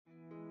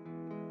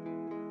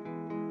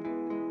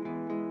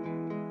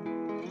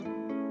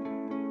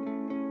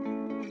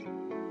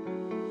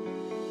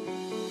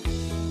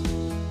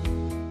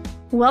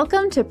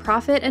Welcome to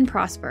Profit and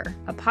Prosper,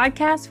 a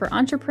podcast for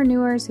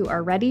entrepreneurs who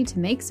are ready to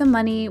make some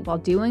money while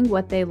doing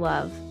what they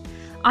love.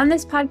 On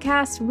this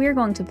podcast, we're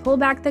going to pull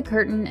back the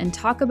curtain and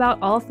talk about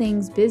all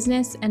things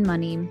business and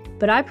money.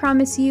 But I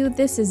promise you,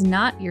 this is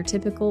not your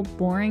typical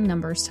boring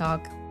numbers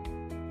talk.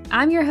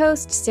 I'm your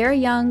host, Sarah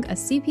Young, a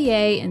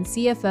CPA and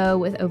CFO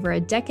with over a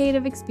decade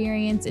of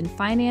experience in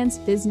finance,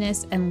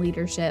 business, and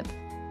leadership.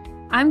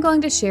 I'm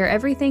going to share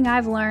everything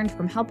I've learned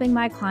from helping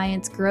my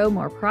clients grow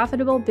more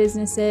profitable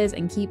businesses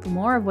and keep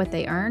more of what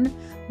they earn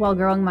while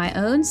growing my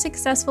own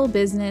successful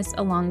business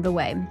along the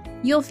way.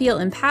 You'll feel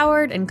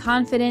empowered and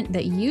confident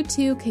that you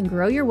too can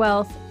grow your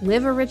wealth,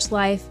 live a rich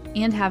life,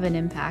 and have an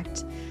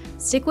impact.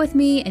 Stick with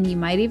me and you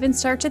might even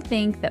start to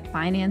think that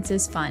finance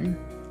is fun.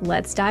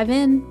 Let's dive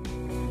in.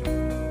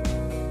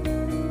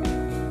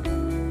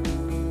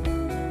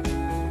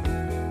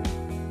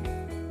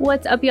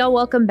 What's up, y'all?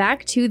 Welcome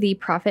back to the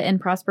Profit and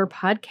Prosper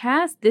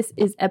podcast. This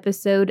is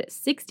episode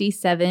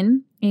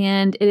 67,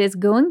 and it is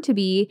going to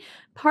be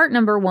part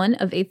number 1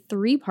 of a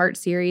 3-part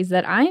series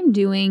that I am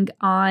doing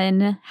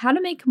on how to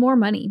make more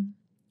money.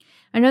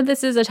 I know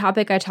this is a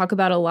topic I talk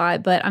about a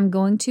lot, but I'm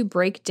going to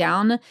break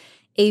down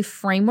a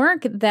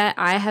framework that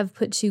I have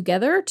put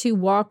together to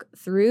walk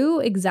through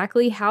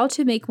exactly how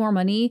to make more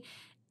money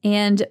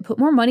and put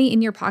more money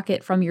in your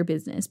pocket from your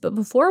business. But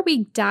before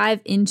we dive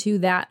into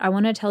that, I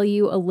want to tell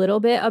you a little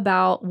bit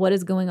about what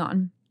is going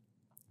on.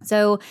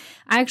 So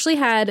I actually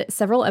had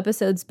several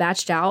episodes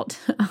batched out,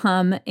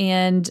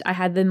 and I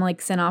had them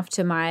sent off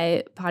to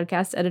my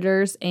podcast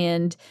editors,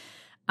 and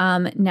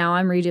now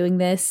I'm redoing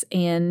this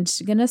and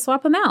gonna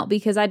swap them out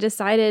because I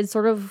decided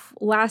sort of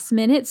last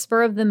minute,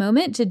 spur of the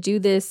moment, to do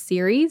this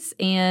series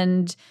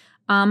and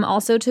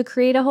also to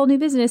create a whole new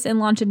business and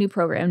launch a new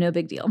program. No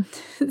big deal.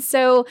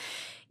 So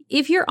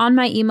if you're on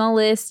my email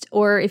list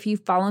or if you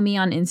follow me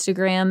on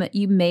Instagram,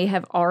 you may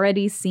have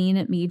already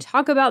seen me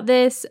talk about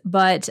this,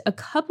 but a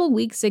couple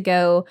weeks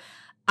ago,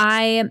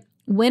 I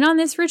went on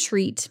this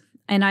retreat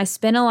and I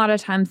spent a lot of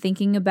time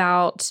thinking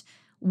about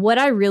what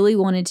I really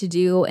wanted to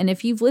do. And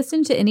if you've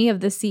listened to any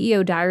of the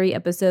CEO Diary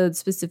episodes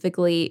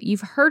specifically,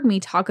 you've heard me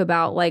talk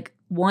about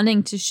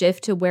wanting to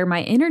shift to where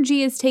my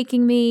energy is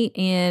taking me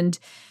and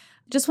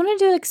just wanted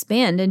to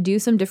expand and do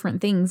some different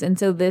things. And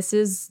so this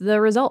is the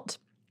result.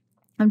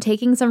 I'm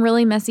taking some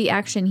really messy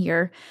action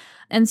here.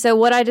 And so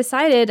what I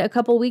decided a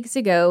couple weeks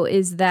ago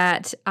is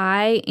that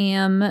I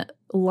am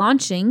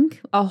launching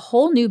a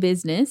whole new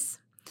business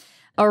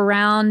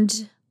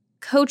around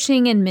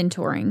coaching and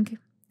mentoring.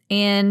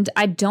 And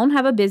I don't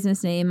have a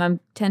business name. I'm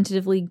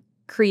tentatively,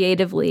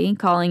 creatively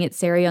calling it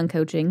Sarah Young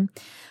Coaching.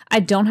 I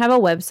don't have a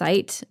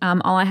website.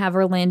 All I have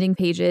are landing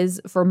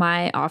pages for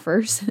my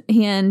offers.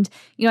 And,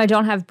 I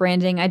don't have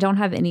branding. I don't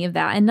have any of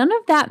that. And none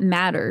of that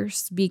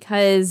matters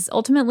because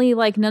ultimately,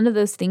 none of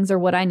those things are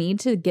what I need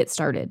to get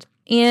started.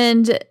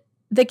 And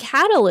the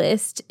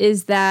catalyst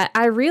is that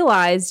I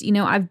realized,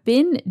 I've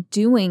been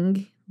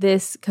doing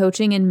this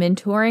coaching and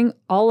mentoring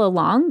all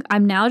along.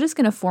 I'm now just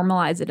going to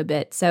formalize it a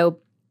bit. So,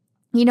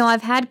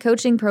 I've had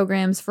coaching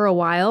programs for a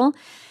while.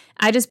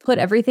 I just put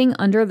everything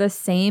under the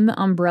same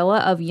umbrella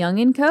of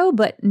Young & Co.,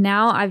 but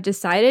now I've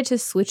decided to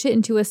switch it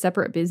into a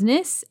separate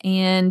business,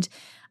 and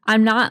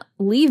I'm not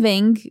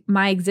leaving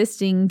my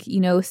existing,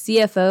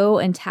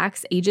 CFO and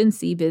tax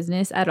agency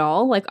business at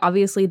all.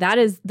 Obviously, that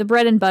is the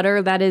bread and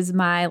butter. That is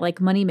my,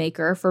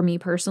 moneymaker for me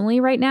personally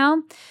right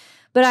now.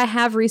 But I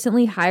have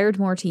recently hired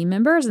more team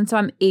members, and so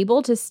I'm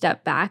able to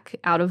step back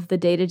out of the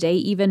day-to-day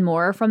even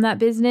more from that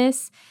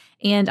business.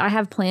 And I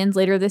have plans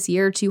later this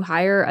year to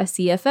hire a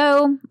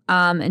CFO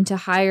and to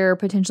hire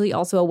potentially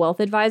also a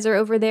wealth advisor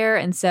over there.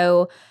 And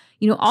so,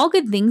 all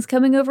good things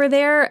coming over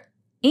there.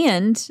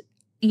 And,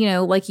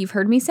 like you've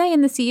heard me say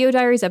in the CEO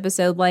Diaries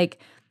episode,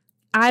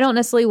 I don't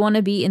necessarily want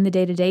to be in the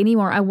day-to-day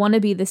anymore. I want to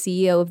be the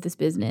CEO of this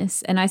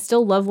business. And I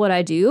still love what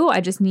I do.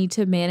 I just need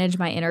to manage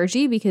my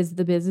energy because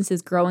the business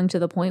is growing to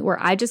the point where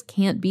I just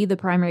can't be the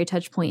primary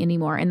touch point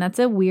anymore. And that's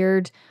a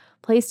weird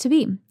place to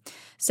be.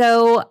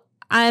 So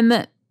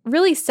I'm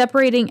really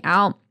separating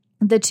out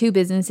the two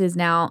businesses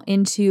now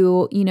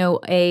into,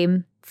 a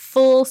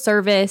full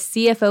service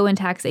CFO and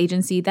tax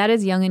agency. That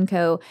is Young &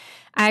 Co.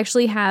 I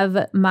actually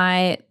have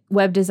my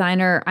web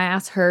designer, I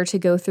asked her to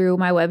go through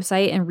my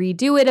website and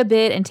redo it a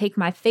bit and take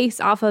my face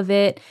off of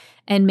it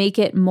and make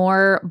it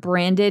more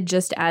branded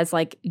just as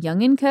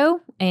Young & Co.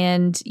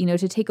 and,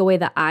 to take away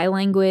the I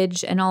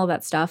language and all of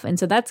that stuff. And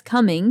so that's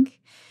coming.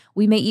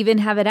 We may even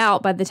have it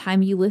out by the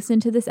time you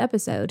listen to this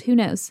episode. Who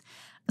knows?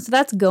 So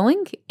that's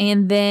going.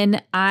 And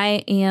then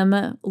I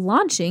am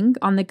launching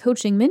on the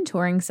coaching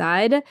mentoring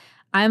side.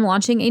 I'm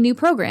launching a new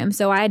program.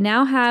 So I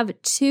now have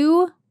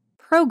 2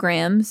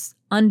 programs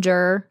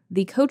under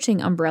the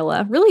coaching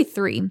umbrella, really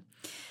 3.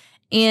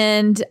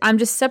 And I'm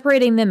just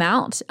separating them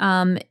out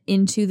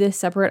into this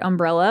separate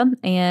umbrella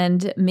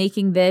and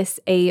making this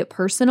a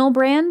personal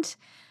brand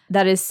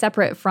that is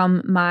separate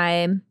from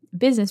my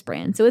business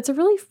brand. So it's a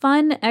really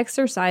fun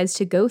exercise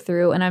to go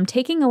through, and I'm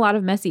taking a lot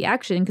of messy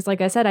action because,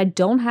 like I said, I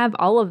don't have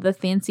all of the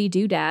fancy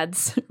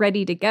doodads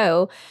ready to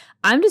go.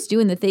 I'm just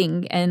doing the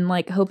thing and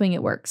hoping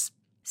it works.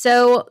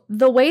 So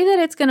the way that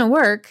it's going to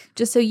work,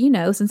 just so you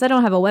know, since I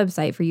don't have a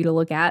website for you to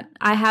look at,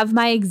 I have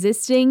my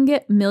existing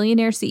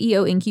Millionaire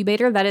CEO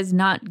Incubator that is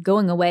not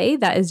going away.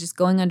 That is just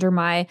going under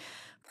my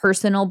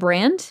personal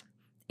brand,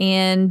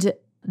 and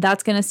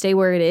that's going to stay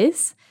where it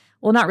is.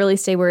 Well, not really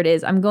stay where it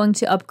is. I'm going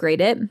to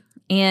upgrade it.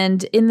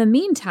 And in the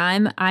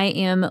meantime,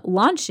 I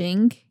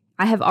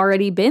have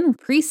already been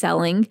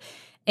pre-selling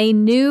a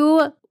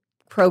new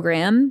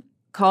program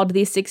called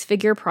the Six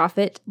Figure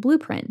Profit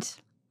Blueprint.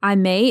 I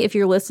may, if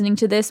you're listening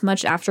to this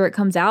much after it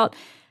comes out,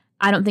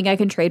 I don't think I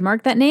can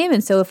trademark that name.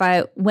 And so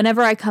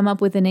whenever I come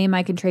up with a name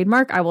I can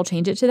trademark, I will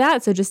change it to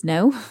that. So just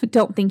know,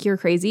 don't think you're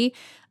crazy.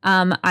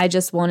 I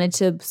just wanted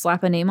to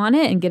slap a name on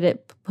it and get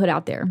it put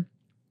out there.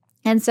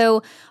 And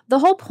so the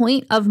whole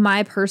point of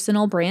my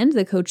personal brand,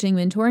 the coaching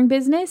mentoring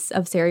business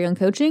of Sarah Young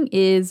Coaching,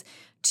 is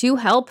to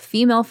help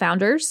female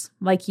founders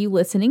like you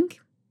listening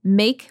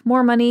make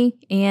more money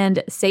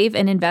and save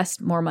and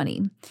invest more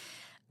money.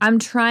 I'm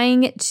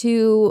trying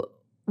to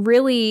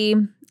really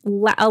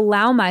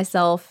allow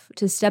myself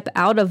to step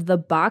out of the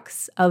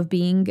box of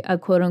being a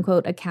quote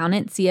unquote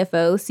accountant,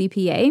 CFO,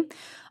 CPA.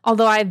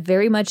 Although I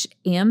very much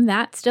am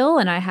that still,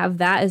 and I have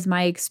that as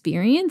my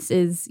experience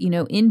is,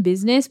 in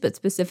business, but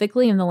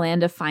specifically in the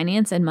land of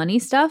finance and money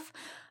stuff.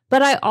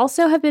 But I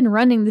also have been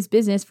running this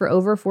business for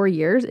over 4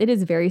 years. It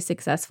is very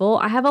successful.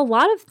 I have a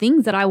lot of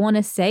things that I want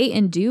to say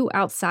and do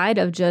outside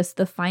of just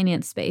the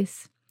finance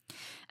space.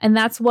 And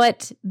that's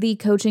what the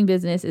coaching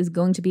business is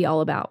going to be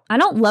all about. I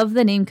don't love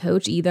the name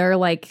coach either.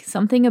 Like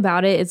something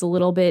about it is a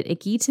little bit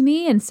icky to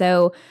me. And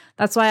so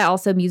that's why I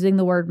also am using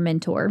the word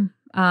mentor.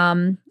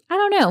 I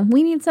don't know.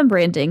 We need some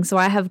branding, so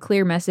I have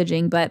clear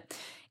messaging. But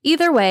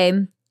either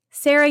way,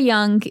 Sarah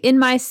Young, in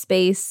my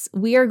space,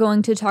 we are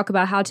going to talk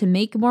about how to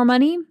make more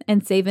money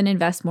and save and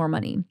invest more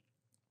money.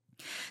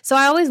 So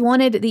I always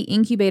wanted the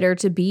incubator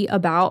to be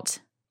about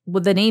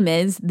what the name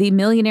is, the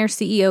Millionaire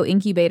CEO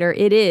Incubator.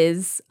 It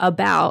is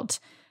about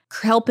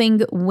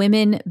helping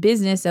women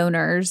business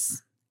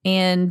owners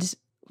and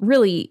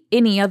really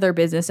any other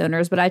business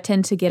owners, but I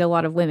tend to get a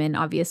lot of women,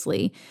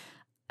 obviously,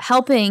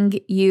 helping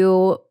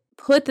you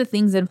put the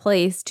things in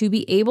place to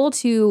be able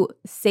to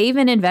save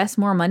and invest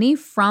more money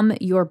from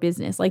your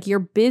business. Like your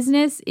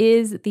business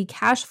is the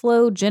cash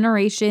flow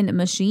generation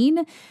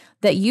machine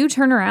that you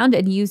turn around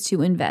and use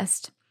to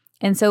invest.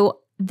 And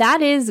so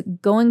that is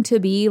going to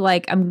be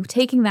like, I'm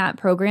taking that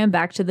program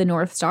back to the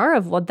North Star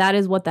of what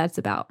that's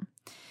about.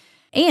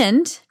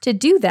 And to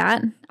do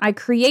that, I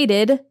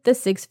created the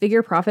Six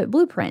Figure Profit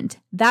Blueprint.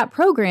 That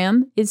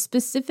program is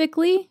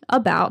specifically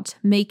about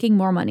making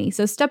more money.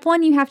 So step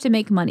 1, you have to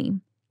make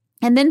money.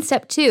 And then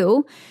step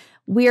 2,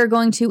 we are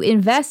going to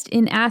invest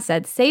in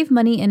assets, save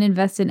money and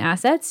invest in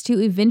assets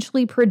to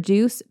eventually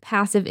produce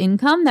passive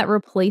income that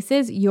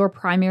replaces your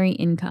primary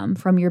income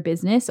from your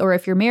business. Or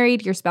if you're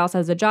married, your spouse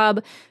has a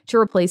job, to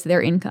replace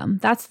their income.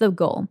 That's the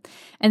goal.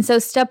 And so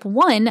step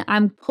 1,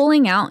 I'm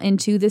pulling out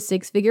into the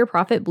Six Figure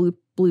Profit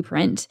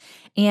Blueprint.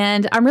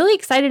 And I'm really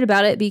excited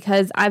about it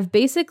because I've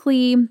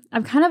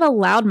kind of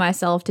allowed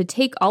myself to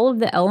take all of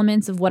the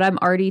elements of what I'm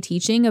already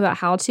teaching about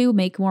how to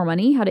make more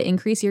money, how to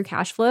increase your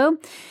cash flow.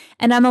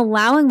 And I'm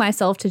allowing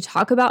myself to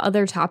talk about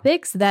other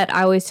topics that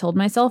I always told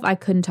myself I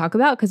couldn't talk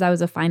about because I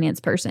was a finance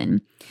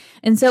person.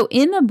 And so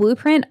in the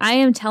blueprint, I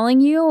am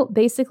telling you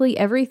basically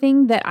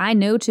everything that I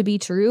know to be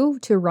true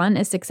to run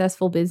a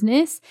successful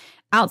business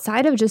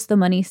outside of just the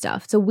money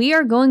stuff. So we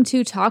are going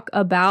to talk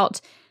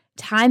about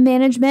time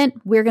management.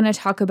 We're going to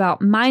talk about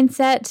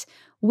mindset.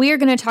 We're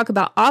going to talk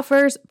about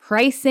offers,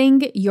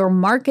 pricing, your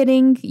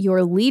marketing,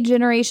 your lead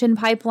generation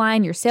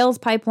pipeline, your sales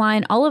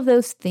pipeline, all of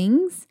those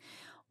things.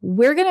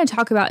 We're going to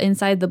talk about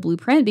inside the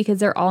blueprint because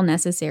they're all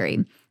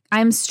necessary.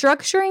 I'm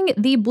structuring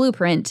the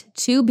blueprint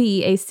to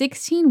be a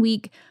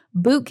 16-week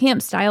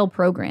bootcamp style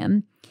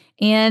program.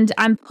 And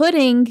I'm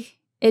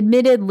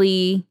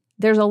admittedly,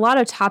 there's a lot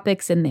of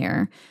topics in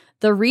there.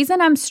 The reason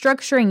I'm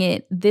structuring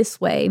it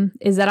this way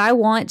is that I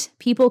want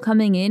people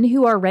coming in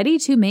who are ready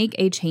to make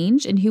a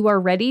change and who are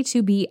ready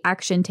to be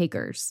action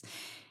takers.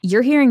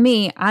 You're hearing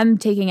me, I'm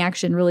taking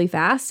action really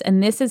fast.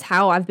 And this is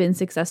how I've been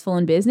successful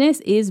in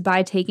business, is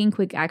by taking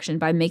quick action,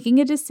 by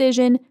making a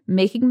decision,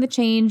 making the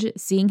change,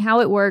 seeing how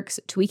it works,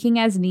 tweaking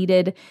as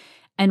needed,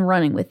 and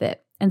running with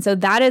it. And so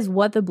that is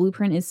what the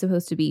blueprint is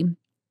supposed to be.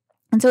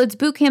 And so it's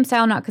bootcamp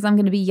style, not because I'm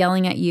going to be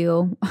yelling at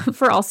you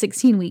for all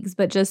 16 weeks,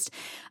 but just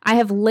I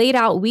have laid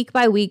out week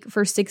by week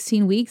for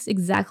 16 weeks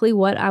exactly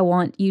what I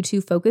want you to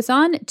focus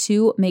on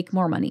to make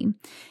more money.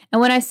 And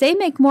when I say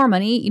make more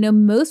money,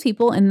 most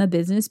people in the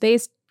business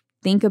space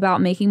think about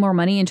making more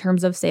money in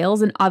terms of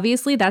sales. And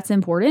obviously that's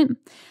important.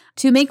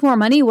 To make more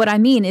money, what I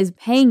mean is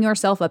paying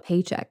yourself a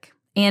paycheck.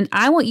 And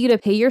I want you to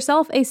pay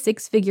yourself a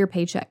 6-figure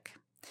paycheck,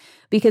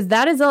 because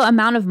that is the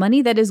amount of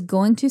money that is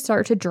going to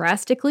start to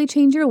drastically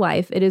change your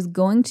life. It is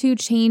going to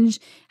change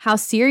how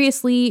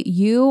seriously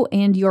you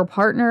and your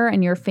partner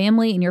and your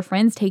family and your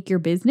friends take your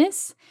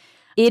business.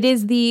 It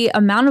is the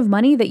amount of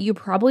money that you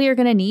probably are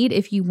going to need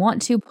if you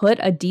want to put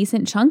a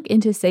decent chunk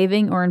into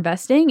saving or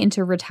investing and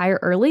to retire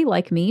early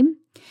like me.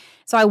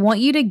 So I want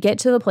you to get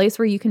to the place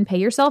where you can pay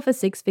yourself a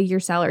 6-figure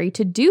salary.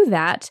 To do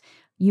that,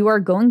 you are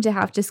going to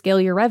have to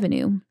scale your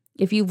revenue.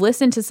 If you've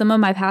listened to some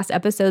of my past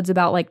episodes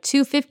about like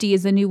 250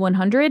 is the new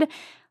 100,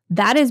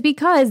 that is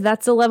because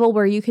that's the level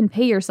where you can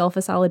pay yourself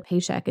a solid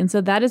paycheck. And so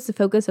that is the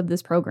focus of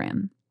this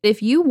program.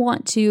 If you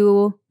want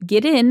to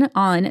get in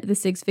on the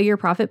 6-figure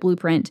profit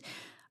blueprint,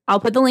 I'll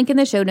put the link in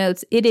the show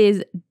notes. It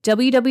is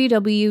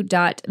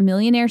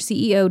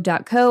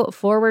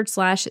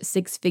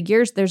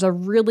www.millionaireceo.co/6figures. There's a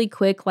really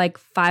quick, like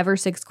 5 or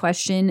 6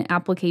 question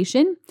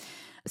application.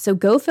 So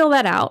go fill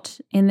that out,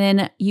 and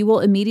then you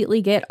will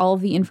immediately get all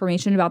of the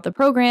information about the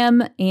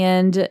program.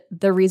 And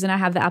the reason I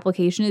have the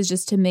application is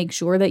just to make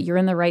sure that you're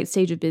in the right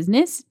stage of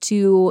business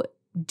to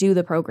do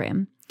the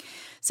program.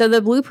 So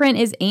the blueprint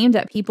is aimed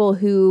at people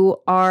who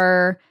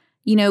are,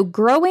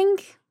 growing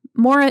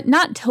more,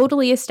 not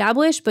totally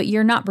established, but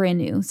you're not brand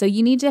new. So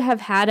you need to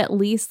have had at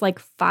least like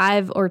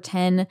 5 or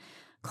 10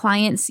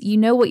 clients. You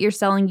know what you're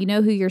selling, you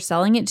know who you're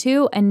selling it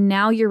to, and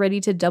now you're ready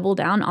to double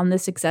down on the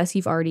success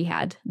you've already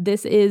had.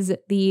 This is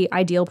the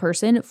ideal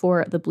person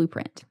for the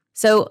blueprint.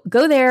 So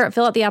go there,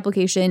 fill out the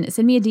application,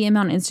 send me a DM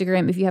on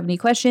Instagram if you have any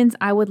questions.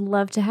 I would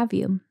love to have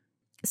you.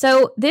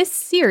 So this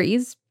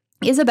series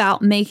is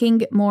about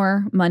making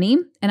more money,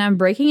 and I'm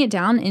breaking it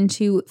down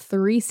into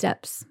 3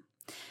 steps.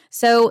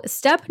 So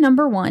step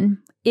number 1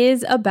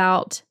 is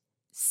about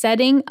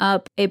setting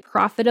up a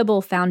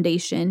profitable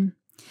foundation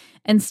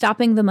and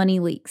stopping the money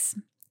leaks.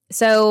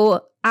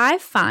 So I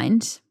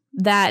find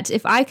that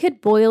if I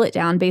could boil it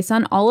down based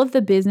on all of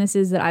the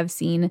businesses that I've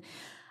seen,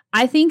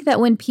 I think that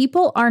when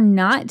people are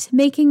not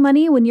making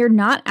money, when you're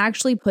not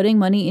actually putting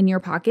money in your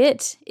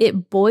pocket,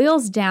 it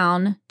boils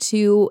down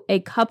to a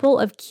couple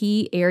of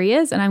key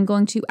areas, and I'm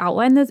going to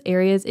outline those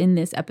areas in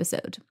this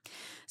episode.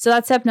 So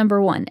that's step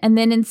number 1. And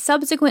then in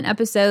subsequent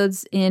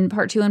episodes in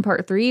part 2 and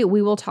part 3,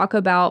 we will talk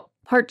about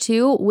part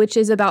 2, which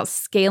is about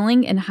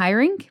scaling and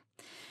hiring.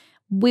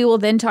 We will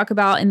then talk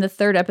about in the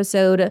 3rd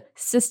episode,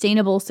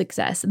 sustainable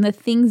success and the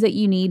things that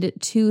you need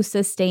to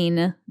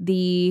sustain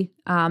the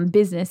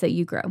business that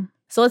you grow.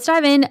 So let's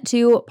dive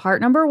into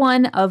part number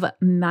 1 of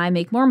my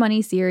Make More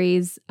Money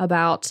series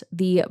about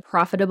the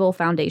profitable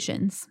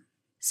foundations.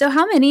 So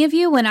how many of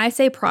you, when I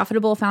say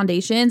profitable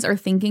foundations, are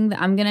thinking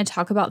that I'm going to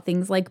talk about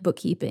things like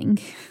bookkeeping?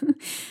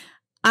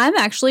 I'm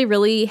actually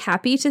really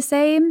happy to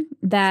say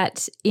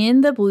that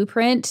in the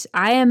blueprint,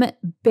 I am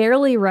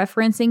barely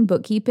referencing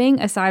bookkeeping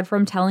aside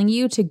from telling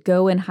you to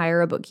go and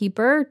hire a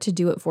bookkeeper to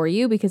do it for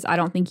you because I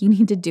don't think you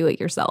need to do it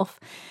yourself.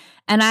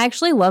 And I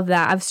actually love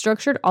that. I've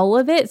structured all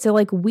of it. So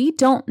like we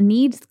don't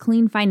need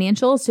clean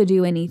financials to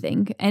do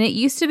anything. And it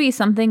used to be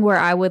something where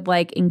I would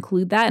like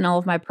include that in all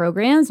of my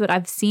programs, but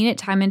I've seen it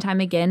time and time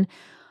again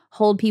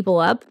hold people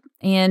up.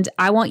 And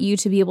I want you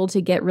to be able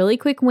to get really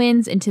quick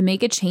wins and to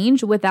make a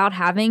change without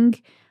having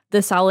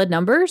the solid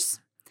numbers.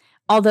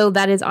 Although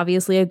that is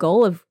obviously a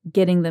goal of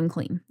getting them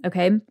clean.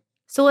 Okay.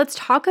 So let's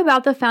talk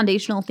about the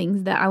foundational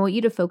things that I want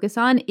you to focus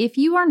on. If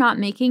you're not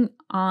making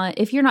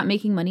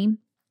money,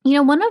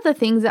 one of the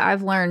things that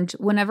I've learned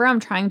whenever I'm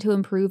trying to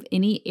improve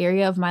any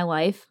area of my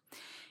life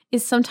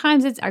is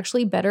sometimes it's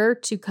actually better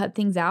to cut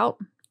things out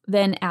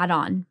than add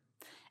on.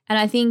 And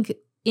I think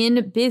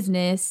in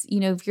business,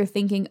 if you're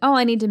thinking, oh,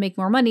 I need to make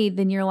more money,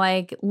 then you're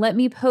like, let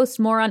me post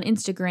more on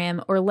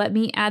Instagram, or let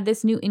me add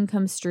this new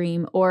income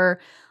stream,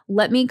 or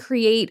let me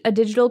create a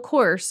digital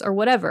course or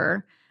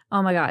whatever.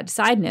 Oh my God.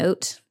 Side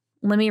note.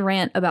 Let me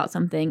rant about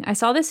something. I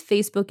saw this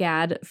Facebook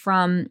ad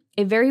from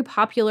a very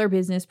popular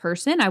business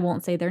person. I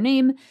won't say their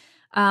name,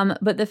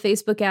 but the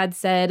Facebook ad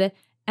said,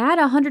 add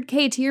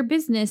 100K to your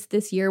business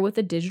this year with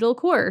a digital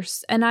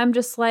course. And I'm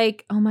just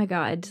like, oh my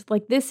God,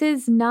 like this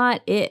is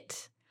not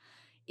it.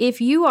 If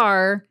you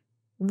are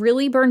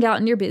really burned out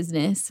in your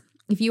business,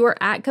 if you are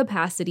at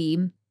capacity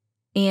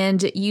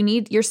and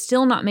you're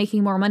still not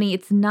making more money,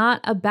 it's not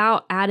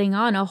about adding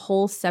on a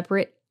whole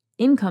separate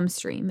income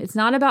stream. It's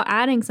not about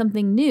adding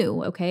something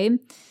new, okay?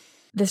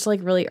 This like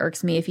really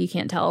irks me if you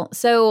can't tell.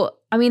 So,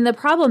 the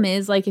problem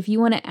is like if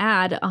you want to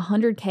add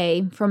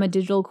 100K from a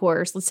digital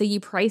course, let's say you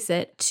price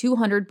it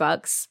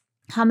 $200,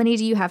 how many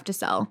do you have to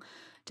sell?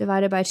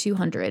 Divided by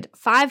 200,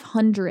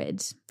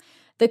 500.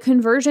 The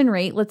conversion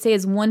rate, let's say,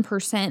 is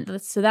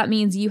 1%. So that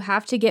means you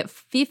have to get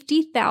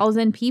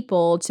 50,000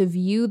 people to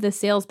view the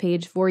sales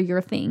page for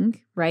your thing,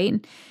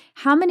 right?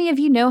 How many of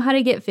you know how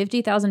to get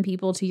 50,000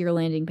 people to your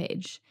landing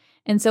page?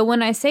 And so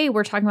when I say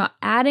we're talking about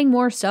adding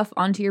more stuff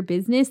onto your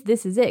business,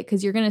 this is it,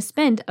 because you're going to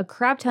spend a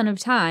crap ton of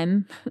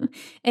time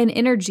and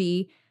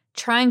energy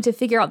trying to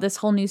figure out this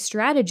whole new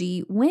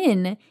strategy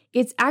when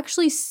it's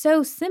actually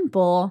so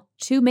simple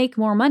to make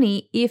more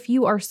money if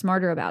you are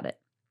smarter about it.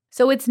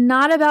 So it's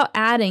not about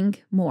adding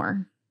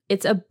more.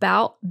 It's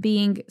about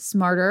being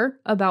smarter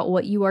about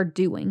what you are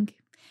doing.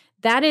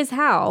 That is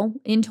how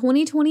in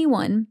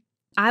 2021,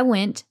 I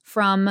went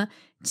from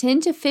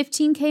 10 to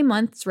 15K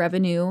months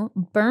revenue,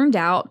 burned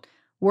out,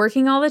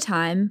 working all the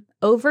time,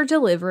 over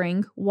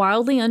delivering,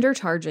 wildly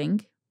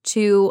undercharging,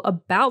 to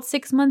about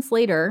 6 months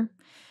later,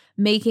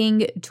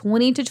 making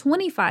 20 to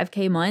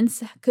 25K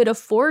months, could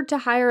afford to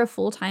hire a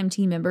full-time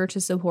team member to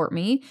support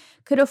me,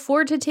 could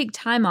afford to take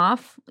time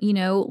off,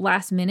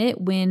 last minute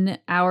when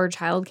our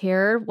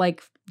childcare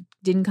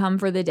didn't come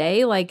for the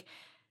day.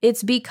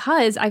 It's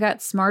because I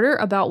got smarter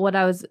about what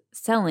I was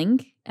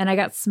selling and I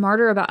got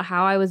smarter about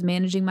how I was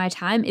managing my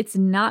time. It's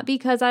not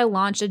because I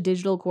launched a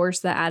digital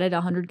course that added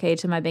 100K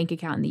to my bank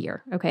account in the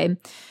year. Okay.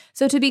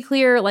 So to be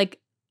clear,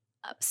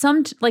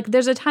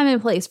 there's a time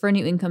and place for a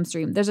new income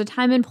stream. There's a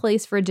time and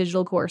place for a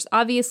digital course.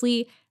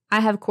 Obviously,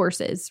 I have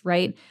courses,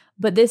 right?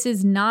 But this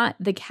is not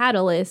the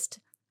catalyst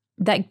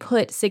that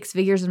put 6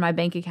 figures in my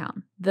bank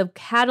account. The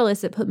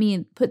catalyst that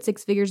put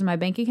 6 figures in my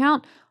bank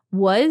account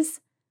was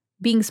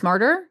being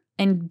smarter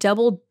and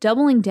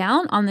doubling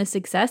down on the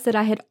success that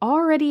I had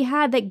already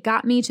had that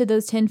got me to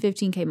those 10,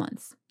 15K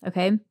months.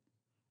 Okay.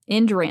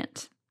 End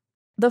rant.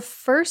 The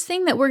first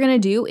thing that we're going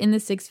to do in the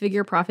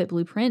 6-figure profit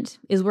blueprint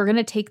is we're going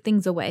to take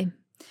things away.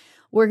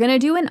 We're going to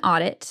do an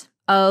audit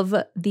of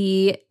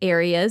the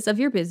areas of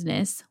your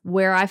business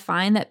where I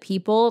find that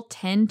people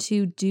tend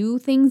to do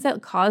things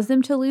that cause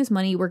them to lose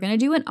money. We're going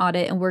to do an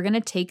audit and we're going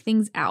to take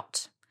things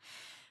out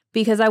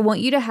because I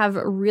want you to have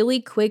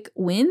really quick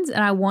wins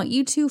and I want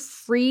you to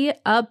free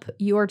up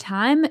your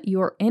time,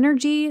 your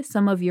energy,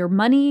 some of your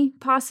money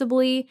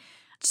possibly,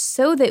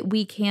 so that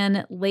we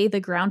can lay the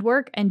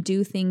groundwork and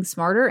do things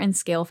smarter and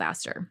scale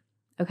faster.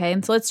 Okay,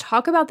 so let's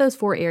talk about those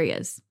 4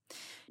 areas: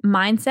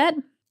 mindset,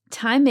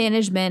 time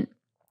management,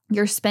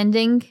 your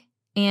spending,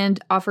 and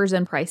offers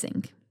and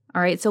pricing.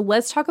 All right, so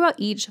let's talk about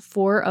each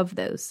 4 of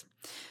those.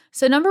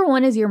 So number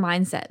 1 is your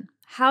mindset.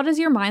 How does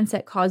your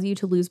mindset cause you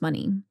to lose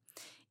money?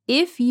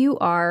 If you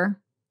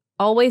are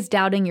always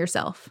doubting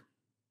yourself,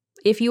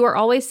 if you are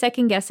always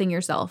second guessing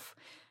yourself,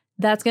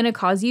 that's going to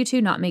cause you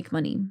to not make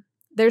money.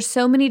 There's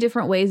so many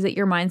different ways that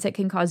your mindset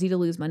can cause you to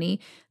lose money.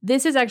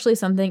 This is actually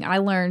something I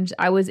learned.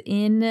 I was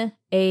in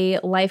a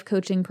life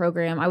coaching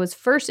program. I was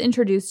first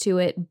introduced to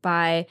it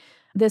by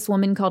this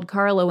woman called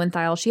Cara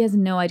Lowenthal. She has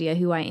no idea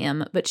who I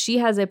am, but she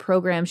has a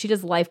program. She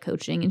does life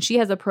coaching, and she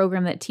has a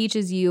program that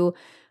teaches you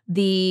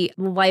the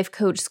life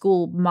coach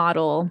school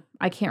model.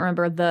 I can't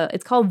remember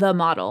it's called The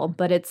Model,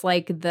 but it's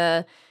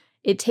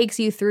it takes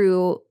you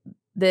through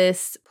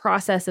this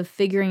process of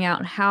figuring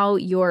out how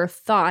your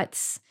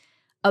thoughts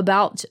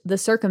about the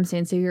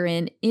circumstance you're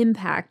in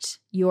impact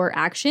your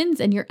actions,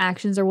 and your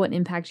actions are what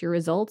impact your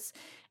results.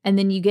 And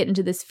then you get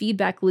into this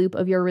feedback loop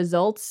of your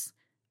results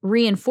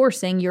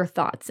reinforcing your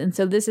thoughts. And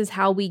so this is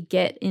how we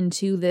get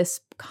into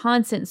this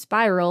constant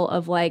spiral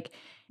of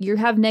you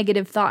have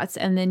negative thoughts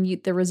and then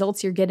the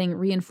results you're getting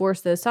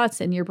reinforce those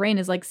thoughts, and your brain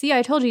is like, see,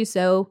 I told you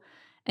so.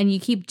 And you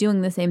keep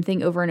doing the same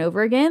thing over and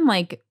over again.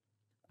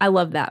 I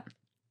love that.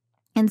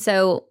 And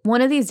so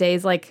one of these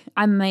days,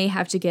 I may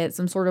have to get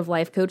some sort of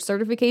life coach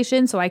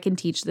certification so I can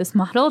teach this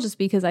model, just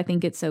because I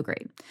think it's so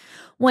great.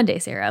 One day,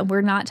 Sarah,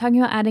 we're not talking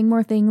about adding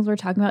more things. We're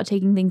talking about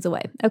taking things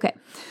away. Okay.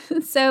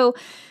 So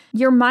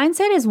your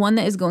mindset is one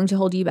that is going to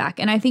hold you back.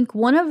 And I think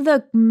one of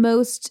the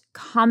most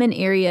common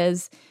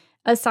areas,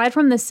 aside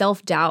from the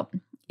self-doubt,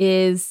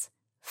 is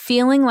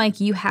feeling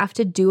like you have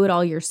to do it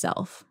all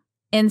yourself.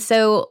 And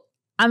so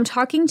I'm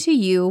talking to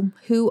you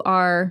who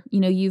are,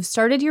 you've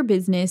started your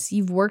business,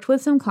 you've worked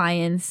with some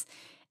clients,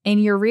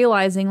 and you're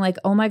realizing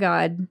oh my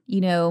God,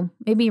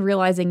 maybe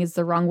realizing is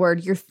the wrong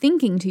word. You're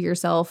thinking to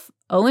yourself,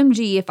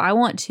 OMG, if I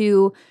want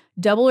to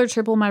double or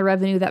triple my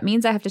revenue, that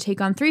means I have to take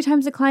on 3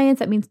 times the clients.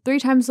 That means 3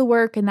 times the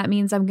work. And that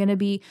means I'm going to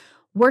be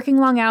working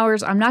long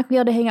hours. I'm not going to be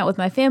able to hang out with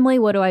my family.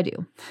 What do I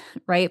do?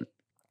 Right?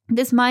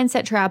 This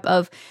mindset trap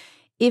of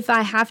if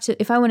I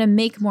want to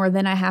make more,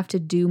 then I have to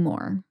do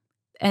more.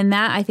 And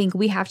that I think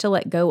we have to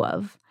let go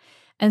of.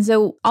 And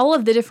so all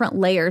of the different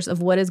layers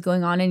of what is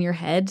going on in your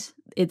head,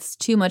 it's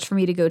too much for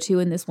me to go to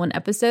in this one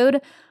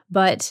episode,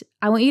 but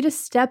I want you to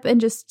step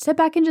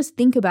back and just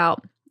think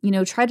about,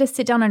 try to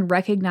sit down and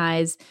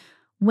recognize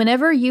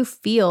whenever you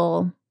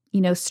feel,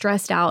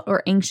 stressed out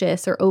or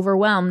anxious or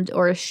overwhelmed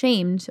or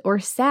ashamed or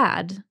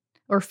sad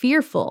or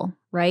fearful,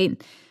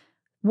 right?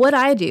 What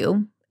I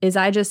do is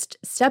I just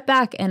step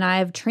back and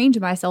I've trained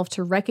myself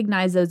to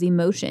recognize those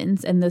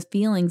emotions and those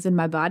feelings in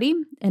my body.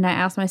 And I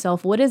ask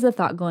myself, what is the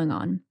thought going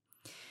on?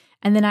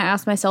 And then I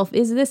ask myself,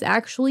 is this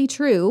actually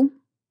true?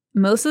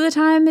 Most of the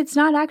time, it's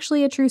not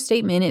actually a true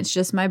statement. It's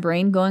just my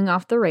brain going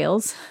off the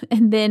rails.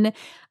 And then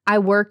I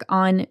work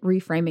on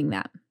reframing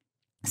that.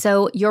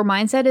 So your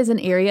mindset is an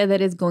area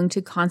that is going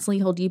to constantly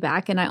hold you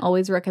back. And I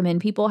always recommend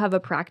people have a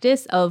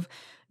practice of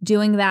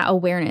doing that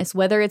awareness,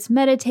 whether it's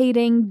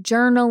meditating,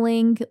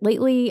 journaling.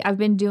 Lately, I've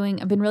been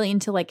really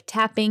into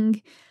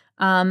tapping,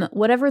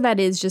 whatever that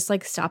is, just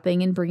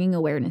stopping and bringing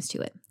awareness to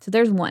it. So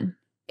there's one.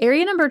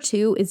 Area number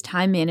 2 is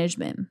time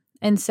management.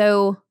 And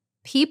so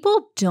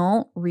people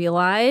don't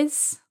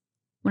realize,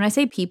 when I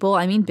say people,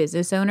 I mean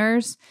business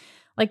owners,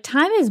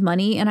 time is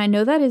money. And I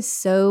know that is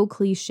so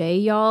cliche,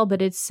 y'all,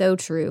 but it's so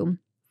true.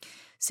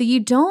 So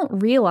you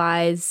don't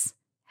realize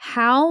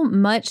how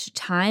much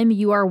time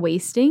you are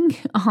wasting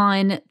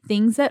on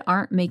things that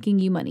aren't making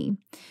you money.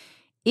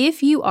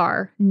 If you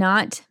are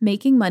not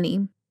making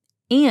money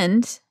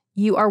and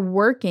you are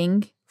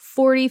working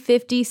 40,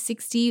 50,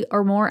 60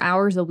 or more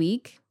hours a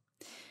week,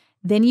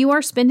 then you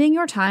are spending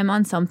your time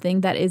on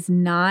something that is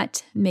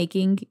not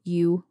making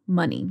you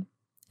money.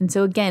 And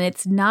so again,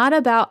 it's not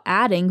about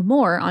adding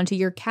more onto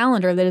your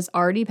calendar that is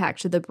already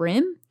packed to the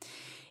brim.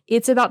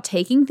 It's about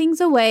taking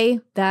things away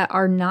that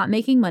are not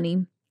making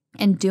money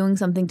and doing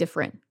something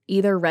different,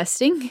 either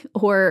resting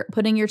or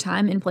putting your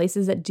time in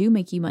places that do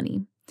make you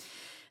money.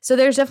 So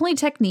there's definitely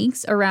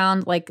techniques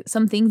around like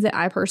some things that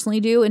I personally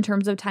do in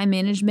terms of time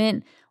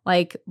management,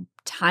 like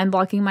time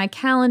blocking my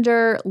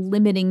calendar,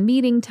 limiting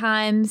meeting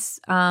times,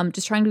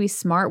 just trying to be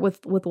smart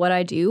with what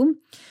I do.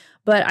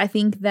 But I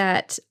think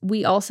that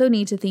we also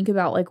need to think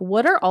about like,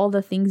 what are all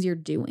the things you're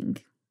doing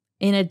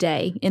in a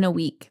day, in a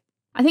week?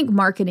 I think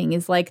marketing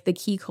is like the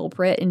key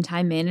culprit in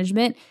time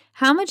management.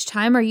 How much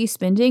time are you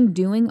spending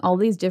doing all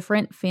these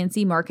different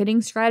fancy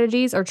marketing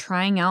strategies or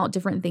trying out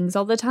different things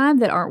all the time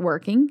that aren't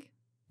working?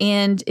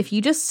 And if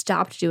you just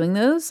stopped doing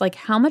those, like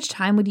how much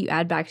time would you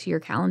add back to your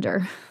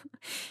calendar?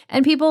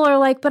 And people are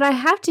like, but I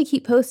have to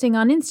keep posting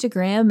on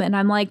Instagram. And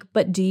I'm like,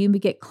 but do you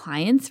get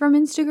clients from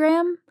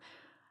Instagram?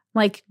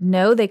 Like,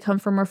 no, they come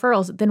from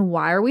referrals. Then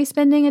why are we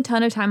spending a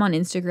ton of time on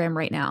Instagram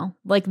right now?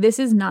 Like, this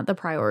is not the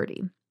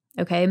priority.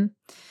 Okay.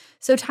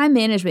 So time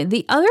management.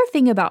 The other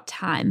thing about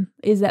time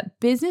is that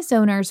business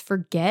owners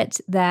forget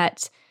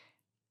that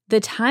the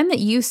time that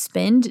you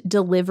spend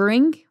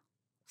delivering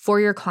for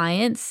your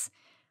clients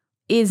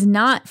is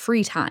not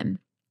free time.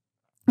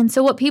 And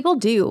so what people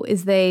do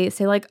is they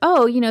say like,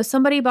 oh,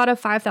 somebody bought a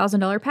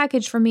 $5,000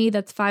 package from me.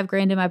 That's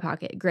 $5,000 in my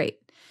pocket. Great.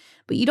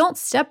 But you don't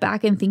step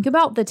back and think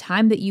about the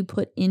time that you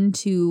put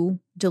into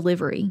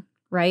delivery,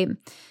 right?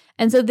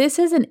 And so this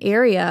is an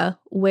area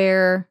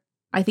where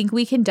I think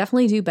we can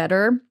definitely do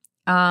better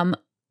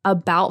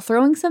about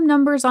throwing some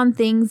numbers on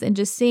things and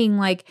just seeing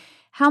like,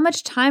 how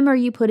much time are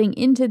you putting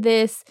into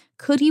this?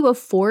 Could you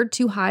afford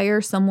to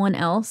hire someone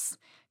else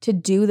to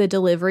do the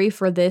delivery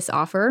for this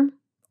offer?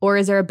 Or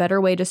is there a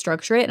better way to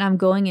structure it? And I'm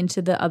going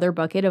into the other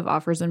bucket of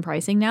offers and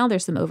pricing now.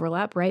 There's some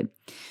overlap, right?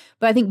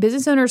 But I think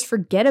business owners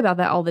forget about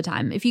that all the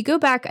time. If you go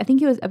back, I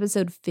think it was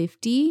episode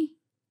 50.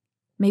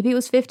 Maybe it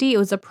was 50. It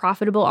was a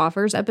profitable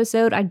offers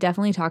episode. I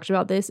definitely talked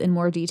about this in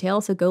more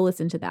detail. So go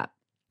listen to that.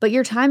 But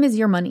your time is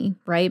your money,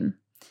 right?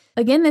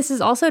 Again, this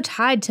is also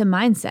tied to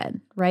mindset,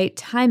 right?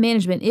 Time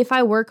management. If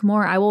I work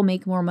more, I will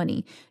make more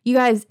money. You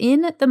guys,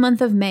 in the month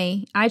of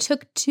May, I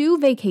took 2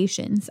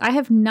 vacations. I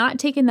have not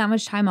taken that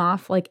much time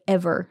off like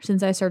ever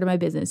since I started my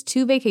business.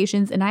 2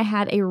 vacations, and I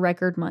had a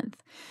record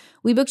month.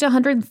 We booked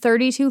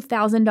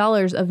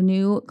 $132,000 of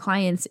new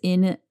clients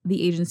in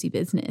the agency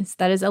business.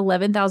 That is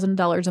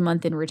 $11,000 a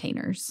month in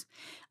retainers.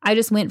 I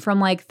just went from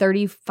like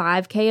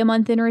 $35K a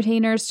month in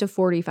retainers to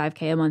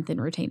 $45K a month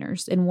in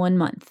retainers in 1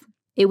 month.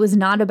 It was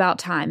not about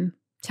time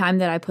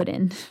that I put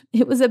in.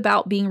 It was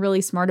about being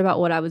really smart about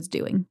what I was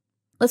doing.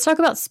 Let's talk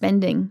about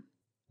spending.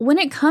 When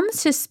it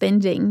comes to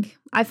spending,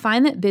 I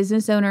find that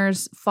business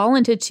owners fall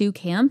into 2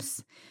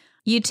 camps.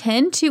 You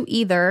tend to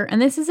either,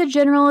 and this is a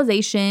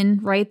generalization,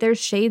 right? There's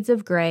shades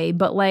of gray,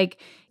 but like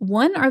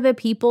one are the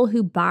people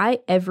who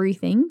buy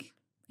everything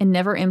and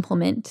never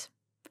implement,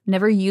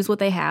 never use what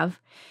they have.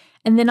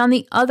 And then on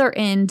the other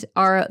end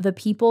are the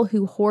people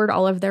who hoard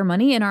all of their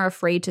money and are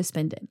afraid to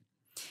spend it.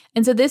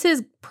 And so this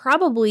is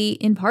probably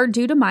in part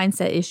due to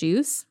mindset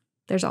issues.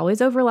 There's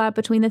always overlap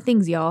between the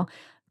things, y'all.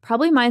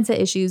 Probably mindset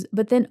issues,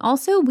 but then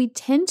also we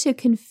tend to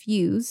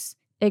confuse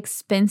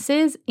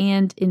expenses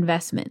and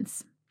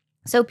investments.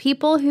 So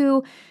people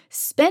who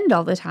spend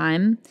all the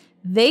time,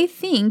 they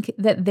think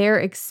that their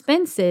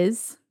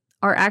expenses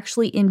are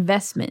actually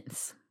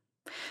investments.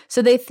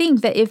 So they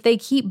think that if they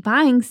keep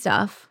buying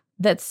stuff,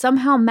 that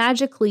somehow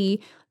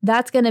magically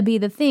that's going to be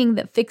the thing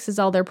that fixes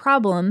all their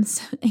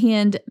problems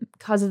and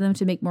causes them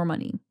to make more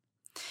money.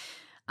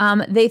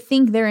 They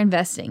think they're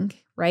investing,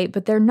 right?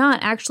 But they're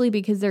not actually,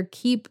 because they're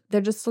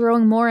just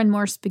throwing more and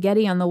more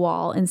spaghetti on the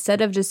wall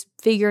instead of just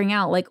figuring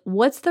out like,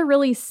 what's the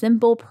really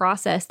simple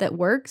process that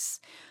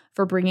works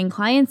for bringing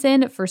clients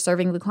in, for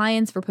serving the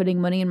clients, for putting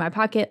money in my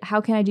pocket?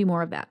 How can I do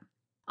more of that?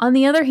 On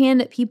the other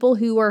hand, people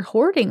who are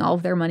hoarding all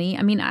of their money,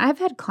 I mean, I've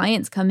had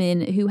clients come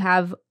in who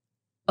have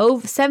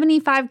over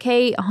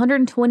 $75K,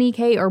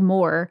 $120K or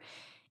more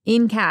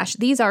in cash.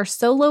 These are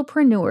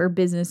solopreneur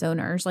business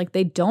owners. Like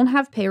they don't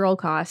have payroll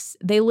costs.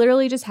 They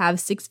literally just have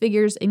 6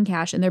 figures in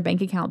cash in their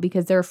bank account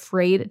because they're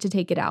afraid to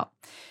take it out.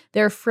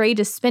 They're afraid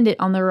to spend it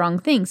on the wrong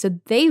thing. So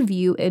they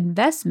view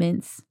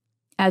investments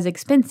as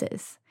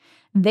expenses.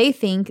 They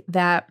think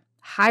that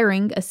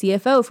hiring a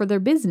CFO for their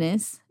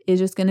business is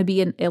just going to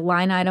be a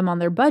line item on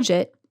their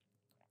budget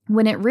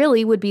when it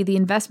really would be the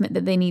investment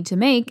that they need to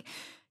make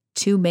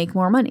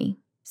more money.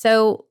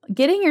 So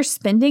getting your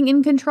spending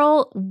in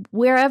control,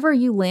 wherever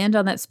you land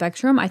on that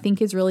spectrum, I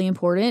think is really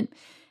important.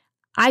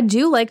 I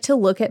do like to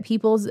look at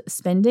people's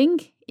spending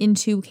in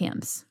 2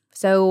 camps.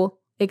 So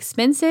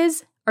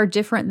expenses are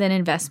different than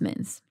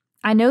investments.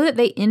 I know that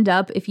they end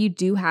up, if you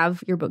do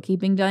have your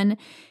bookkeeping done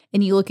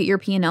and you look at your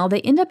P&L,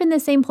 they end up in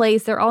the same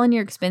place. They're all in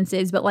your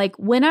expenses. But like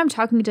when I'm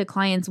talking to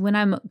clients, when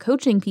I'm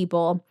coaching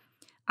people,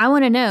 I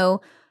want to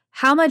know,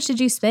 how much did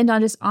you spend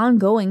on just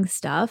ongoing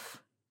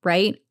stuff,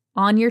 right?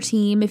 On your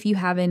team, if you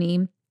have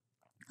any,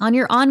 on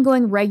your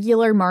ongoing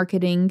regular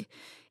marketing,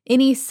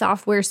 any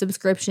software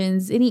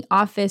subscriptions, any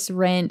office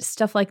rent,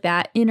 stuff like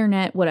that,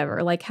 internet,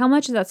 whatever. Like how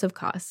much does that stuff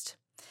cost?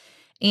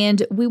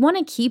 And we want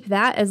to keep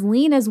that as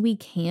lean as we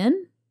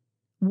can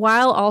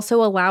while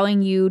also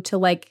allowing you to,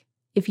 like,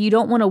 if you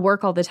don't want to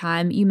work all the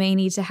time, you may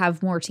need to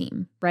have more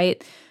team,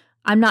 right?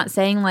 I'm not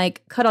saying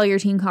like cut all your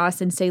team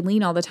costs and stay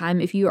lean all the time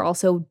if you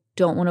also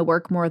don't want to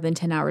work more than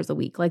 10 hours a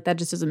week. Like that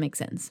just doesn't make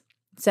sense.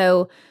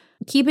 So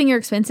keeping your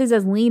expenses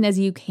as lean as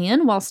you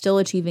can while still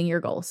achieving your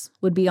goals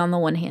would be on the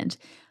one hand.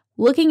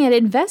 Looking at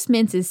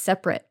investments is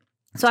separate.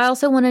 So I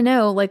also want to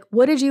know, like,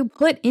 what did you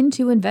put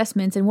into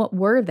investments and what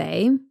were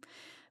they?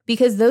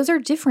 Because those are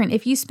different.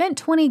 If you spent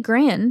 20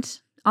 grand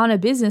on a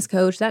business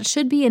coach, that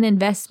should be an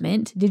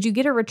investment. Did you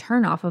get a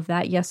return off of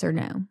that? Yes or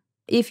no?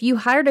 If you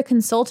hired a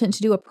consultant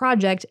to do a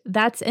project,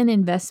 that's an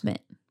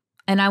investment.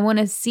 And I want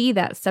to see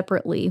that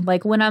separately.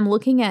 Like when I'm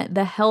looking at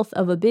the health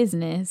of a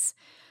business,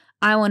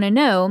 I want to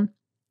know,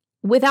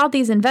 without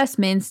these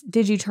investments,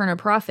 did you turn a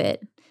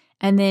profit?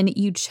 And then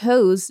you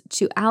chose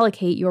to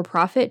allocate your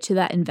profit to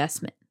that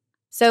investment.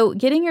 So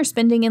getting your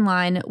spending in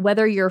line,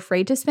 whether you're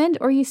afraid to spend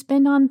or you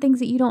spend on things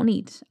that you don't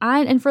need.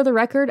 And for the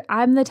record,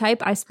 I'm the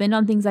type, I spend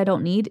on things I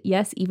don't need.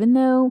 Yes, even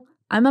though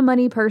I'm a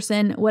money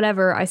person,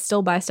 whatever, I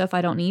still buy stuff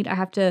I don't need. I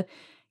have to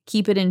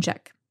keep it in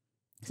check.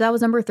 So that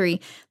was number 3.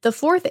 The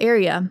fourth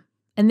area,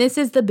 and this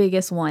is the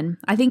biggest one,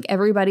 I think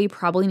everybody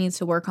probably needs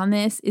to work on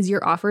this, is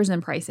your offers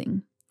and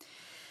pricing.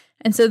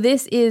 And so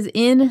this is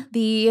in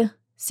the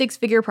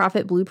 6-figure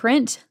profit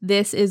blueprint.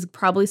 This is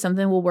probably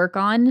something we'll work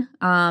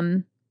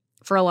on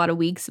for a lot of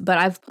weeks, but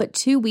I've put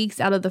 2 weeks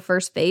out of the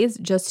first phase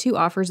just to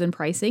offers and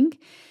pricing.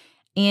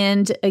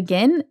 And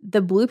again,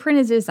 the blueprint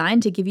is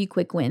designed to give you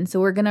quick wins. So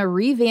we're going to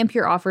revamp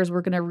your offers.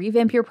 We're going to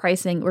revamp your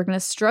pricing. We're going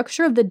to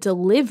structure the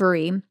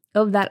delivery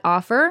of that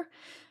offer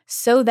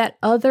so that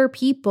other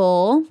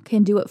people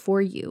can do it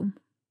for you.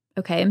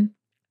 Okay.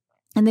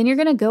 And then you're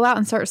going to go out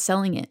and start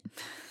selling it.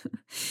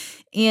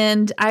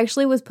 And I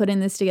actually was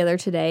putting this together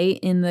today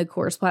in the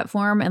course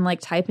platform and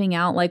like typing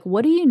out, like,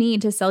 what do you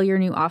need to sell your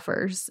new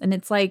offers? And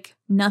it's like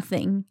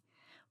nothing.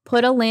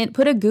 Put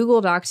a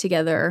Google Doc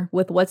together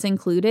with what's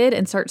included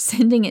and start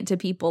sending it to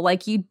people.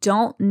 Like you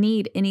don't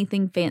need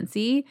anything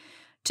fancy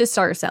to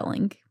start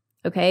selling.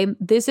 Okay.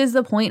 This is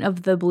the point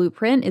of the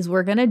blueprint, is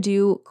we're going to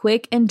do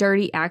quick and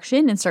dirty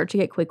action and start to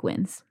get quick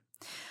wins.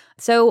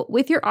 So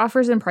with your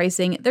offers and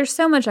pricing, there's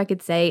so much I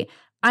could say.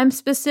 I'm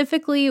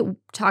specifically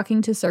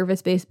talking to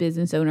service-based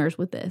business owners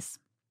with this.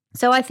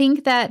 So I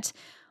think that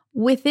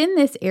within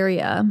this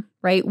area,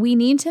 right, we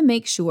need to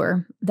make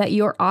sure that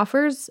your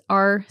offers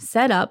are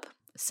set up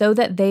so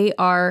that they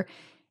are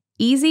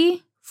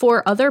easy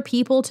for other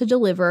people to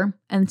deliver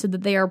and so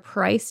that they are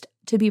priced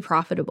to be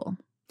profitable.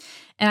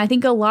 And I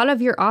think a lot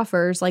of your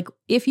offers, like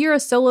if you're a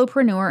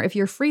solopreneur, if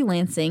you're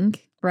freelancing,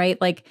 right,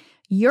 like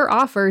your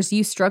offers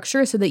you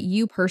structure so that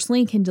you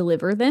personally can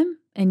deliver them.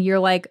 And you're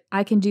like,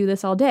 I can do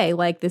this all day.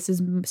 Like this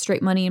is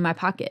straight money in my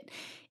pocket.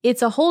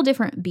 It's a whole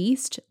different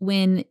beast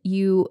when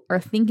you are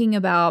thinking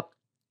about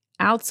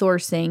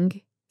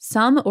outsourcing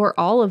some or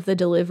all of the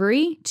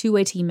delivery to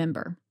a team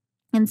member.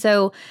 And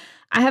so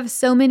I have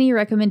so many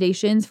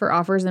recommendations for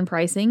offers and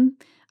pricing.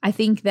 I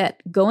think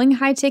that going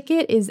high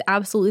ticket is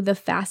absolutely the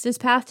fastest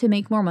path to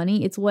make more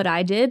money. It's what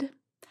I did,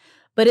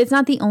 but it's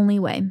not the only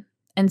way.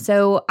 And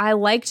so I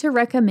like to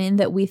recommend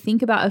that we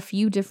think about a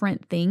few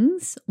different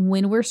things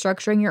when we're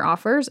structuring your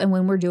offers and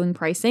when we're doing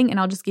pricing. And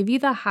I'll just give you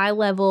the high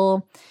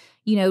level,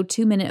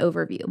 2-minute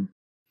overview.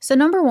 So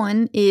number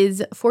 1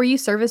 is for you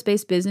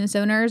service-based business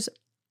owners,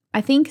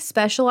 I think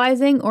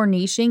specializing or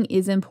niching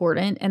is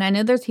important. And I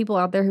know there's people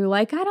out there who are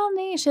like, I don't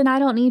niche and I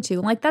don't need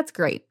to. Like, that's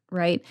great,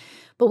 right?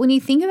 But when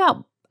you think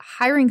about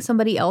hiring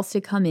somebody else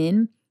to come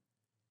in,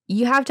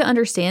 you have to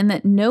understand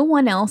that no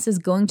one else is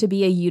going to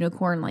be a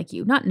unicorn like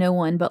you. Not no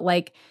one, but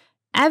like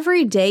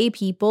everyday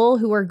people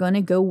who are going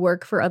to go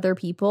work for other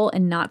people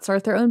and not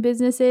start their own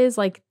businesses,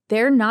 like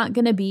they're not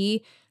going to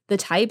be the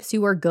types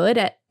who are good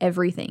at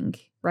everything,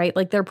 right?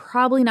 Like they're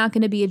probably not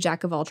going to be a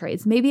jack of all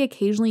trades. Maybe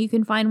occasionally you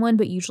can find one,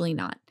 but usually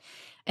not.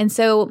 And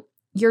so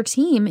your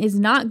team is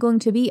not going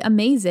to be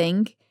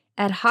amazing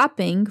at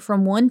hopping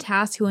from one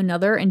task to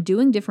another and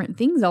doing different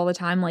things all the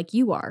time like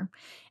you are.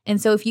 And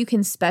so if you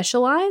can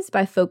specialize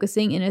by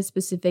focusing in a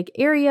specific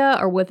area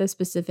or with a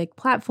specific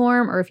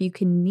platform, or if you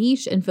can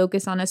niche and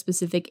focus on a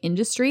specific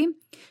industry,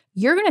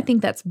 you're going to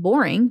think that's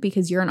boring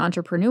because you're an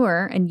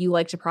entrepreneur and you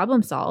like to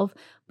problem solve,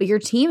 but your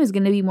team is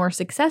going to be more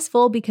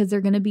successful because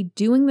they're going to be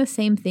doing the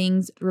same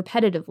things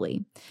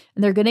repetitively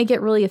and they're going to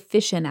get really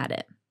efficient at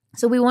it.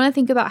 So we want to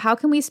think about how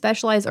can we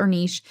specialize or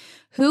niche?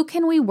 Who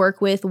can we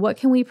work with? What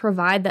can we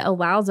provide that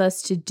allows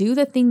us to do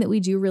the thing that we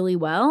do really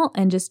well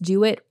and just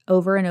do it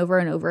over and over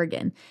and over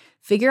again?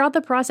 Figure out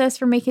the process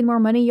for making more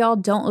money, y'all.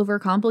 Don't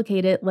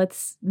overcomplicate it.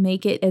 Let's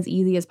make it as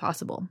easy as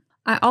possible.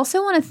 I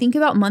also want to think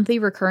about monthly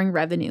recurring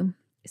revenue.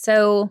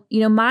 So,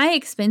 my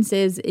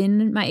expenses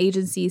in my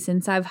agency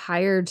since I've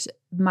hired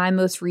my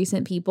most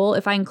recent people,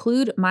 if I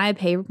include my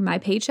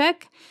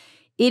paycheck,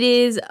 it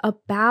is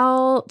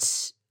about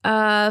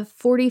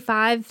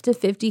 45 to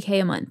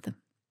 50K a month.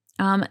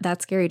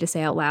 That's scary to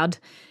say out loud.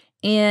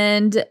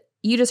 And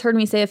you just heard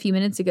me say a few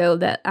minutes ago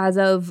that as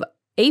of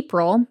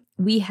April,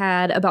 we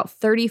had about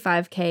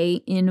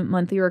 35K in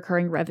monthly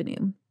recurring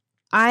revenue.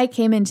 I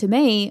came into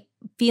May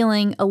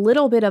feeling a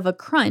little bit of a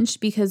crunch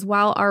because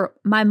while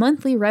my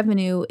monthly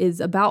revenue is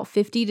about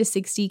 50 to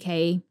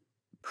 60K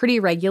pretty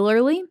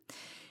regularly,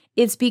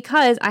 it's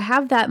because I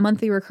have that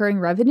monthly recurring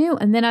revenue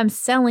and then I'm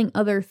selling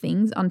other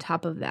things on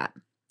top of that.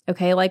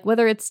 Okay, like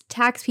whether it's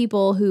tax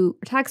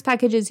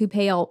packages who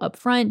pay all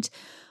upfront,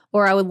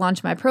 or I would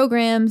launch my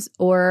programs,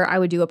 or I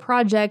would do a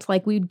project,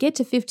 like we'd get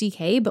to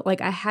 50K, but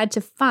like I had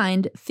to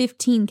find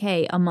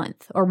 15K a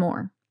month or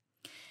more.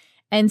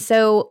 And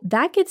so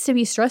that gets to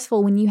be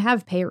stressful when you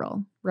have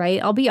payroll,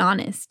 right? I'll be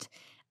honest.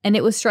 And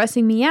it was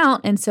stressing me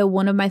out. And so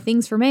one of my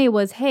things for May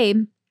was, hey,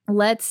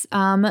 let's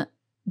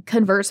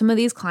convert some of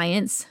these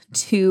clients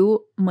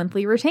to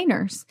monthly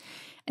retainers.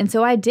 And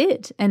so I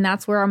did. And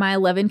that's where my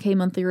 11K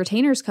monthly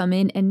retainers come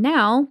in. And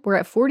now we're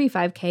at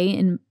 45K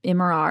in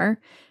MRR.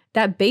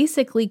 That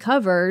basically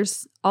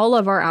covers all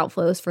of our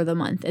outflows for the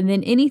month. And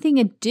then anything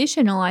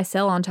additional I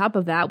sell on top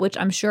of that, which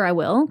I'm sure I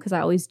will, because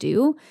I always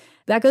do,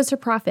 that goes to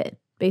profit.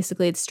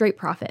 Basically, it's straight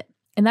profit.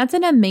 And that's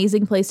an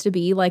amazing place to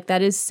be. Like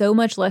that is so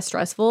much less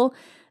stressful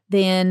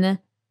than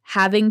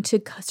having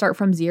to start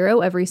from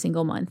zero every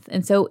single month.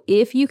 And so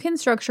if you can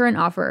structure an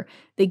offer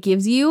that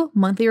gives you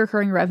monthly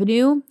recurring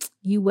revenue,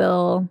 you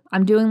will,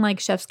 I'm doing like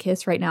chef's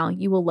kiss right now.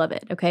 You will love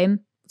it. Okay.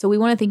 So we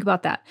want to think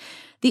about that.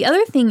 The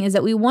other thing is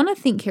that we want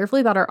to think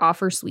carefully about our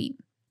offer suite.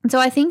 And so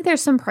I think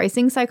there's some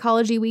pricing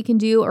psychology we can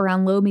do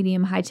around low,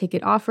 medium, high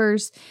ticket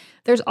offers.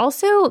 There's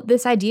also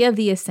this idea of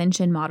the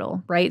ascension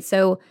model, right?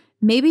 So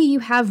maybe you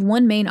have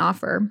one main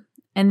offer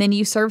and then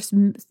you serve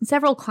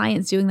several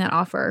clients doing that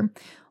offer.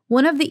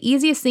 One of the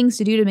easiest things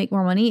to do to make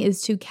more money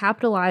is to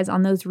capitalize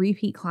on those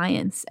repeat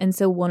clients. And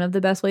so one of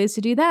the best ways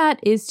to do that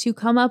is to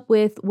come up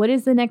with what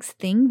is the next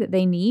thing that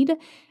they need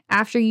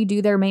after you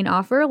do their main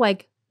offer.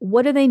 Like,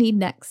 what do they need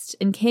next?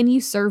 And can you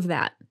serve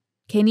that?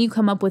 Can you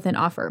come up with an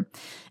offer?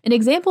 An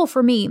example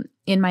for me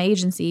in my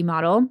agency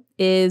model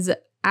is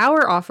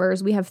our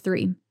offers. We have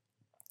 3.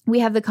 We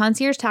have the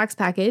concierge tax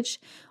package.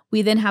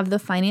 We then have the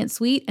finance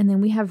suite, and then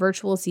we have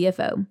virtual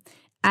CFO.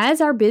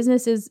 As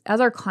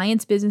our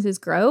clients' businesses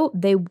grow,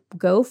 they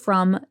go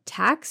from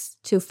tax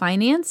to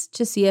finance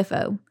to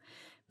CFO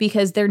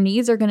because their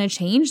needs are going to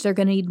change. They're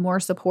going to need more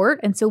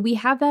support. And so we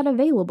have that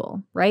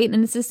available, right?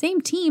 And it's the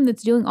same team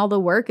that's doing all the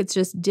work. It's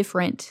just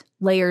different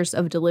layers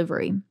of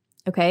delivery.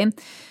 Okay.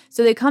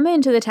 So they come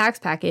into the tax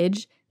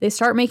package, they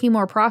start making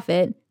more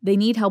profit. They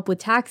need help with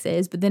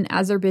taxes. But then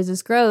as their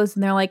business grows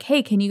and they're like,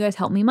 hey, can you guys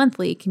help me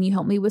monthly? Can you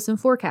help me with some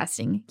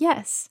forecasting?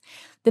 Yes.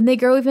 Then they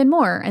grow even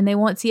more and they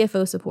want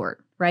CFO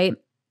support, right?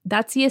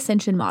 That's the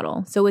ascension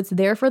model. So it's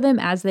there for them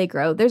as they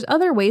grow. There's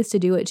other ways to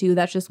do it too.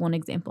 That's just one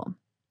example.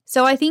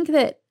 So I think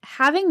that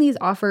having these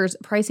offers,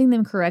 pricing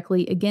them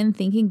correctly, again,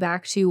 thinking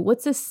back to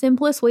what's the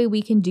simplest way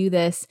we can do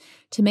this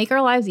to make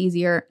our lives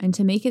easier and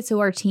to make it so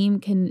our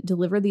team can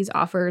deliver these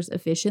offers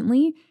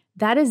efficiently,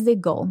 that is the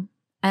goal.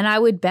 And I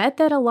would bet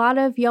that a lot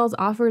of y'all's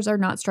offers are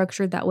not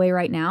structured that way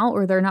right now,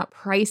 or they're not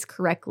priced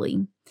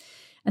correctly.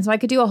 And so I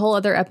could do a whole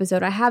other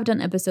episode. I have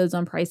done episodes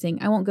on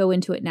pricing. I won't go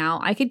into it now.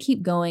 I could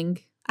keep going.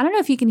 I don't know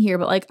if you can hear,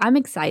 but like I'm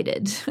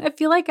excited. I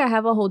feel like I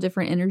have a whole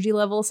different energy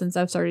level since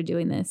I've started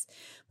doing this,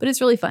 but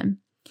it's really fun.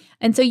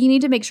 And so you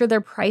need to make sure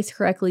they're priced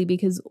correctly,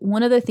 because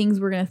one of the things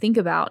we're going to think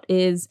about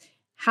is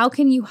how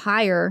can you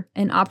hire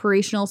an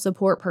operational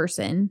support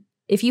person?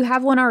 If you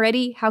have one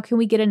already, how can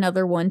we get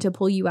another one to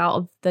pull you out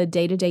of the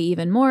day-to-day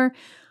even more?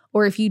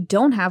 Or if you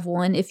don't have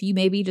one, if you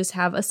maybe just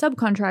have a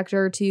subcontractor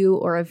or two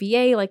or a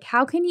VA, like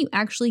how can you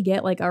actually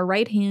get like a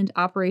right-hand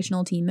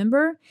operational team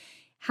member?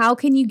 How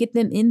can you get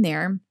them in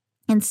there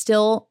and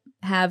still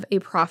have a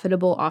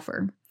profitable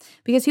offer?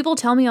 Because people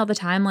tell me all the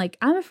time, like,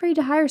 I'm afraid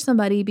to hire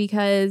somebody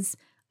because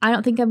I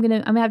don't think I'm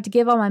gonna have to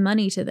give all my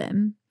money to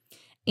them.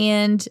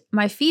 And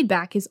my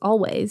feedback is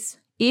always,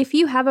 if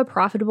you have a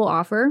profitable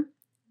offer,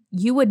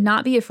 you would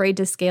not be afraid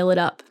to scale it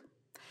up.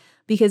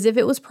 Because if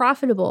it was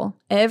profitable,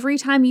 every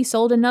time you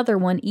sold another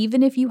one,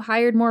 even if you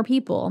hired more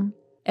people,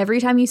 every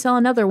time you sell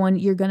another one,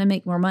 you're going to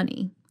make more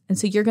money. And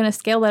so you're going to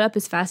scale that up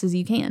as fast as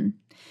you can.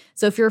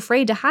 So if you're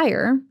afraid to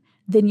hire,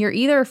 then you're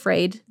either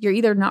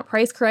not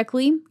priced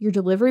correctly, your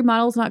delivery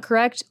model is not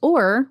correct,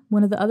 or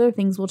one of the other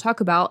things we'll talk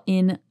about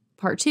in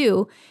part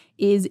 2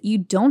 is you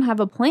don't have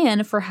a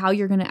plan for how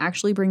you're going to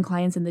actually bring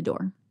clients in the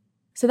door.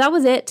 So that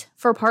was it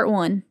for part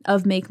 1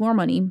 of Make More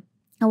Money.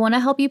 I want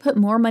to help you put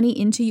more money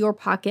into your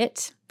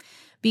pocket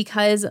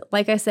because,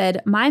 like I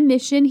said, my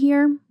mission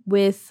here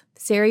with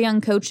Sarah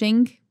Young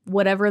Coaching,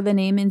 whatever the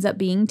name ends up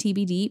being,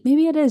 TBD,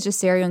 maybe it is just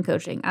Sarah Young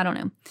Coaching, I don't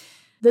know.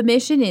 The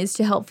mission is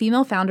to help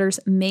female founders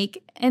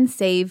make and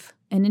save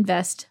and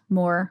invest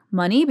more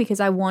money because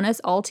I want us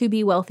all to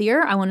be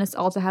wealthier. I want us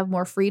all to have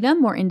more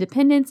freedom, more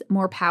independence,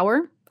 more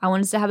power. I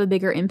want us to have a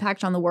bigger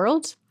impact on the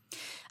world.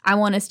 I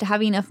want us to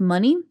have enough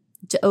money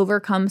to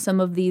overcome some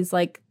of these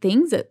like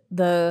things that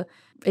the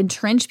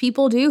entrenched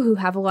people do who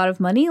have a lot of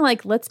money.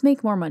 Like, let's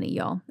make more money,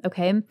 y'all.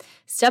 Okay.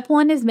 Step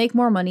 1 is make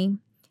more money.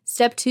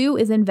 Step 2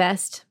 is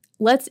invest.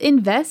 Let's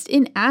invest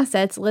in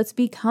assets. Let's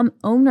become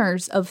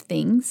owners of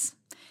things.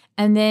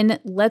 And then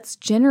let's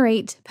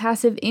generate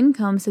passive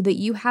income so that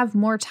you have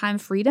more time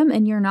freedom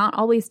and you're not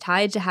always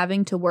tied to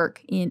having to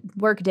work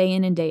day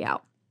in and day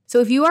out. So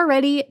if you are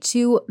ready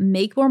to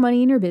make more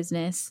money in your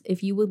business,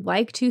 if you would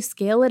like to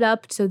scale it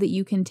up so that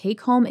you can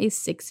take home a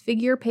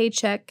 6-figure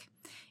paycheck,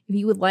 if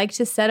you would like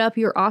to set up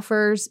your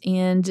offers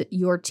and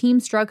your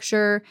team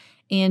structure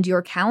and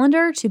your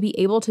calendar to be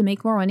able to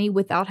make more money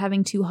without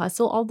having to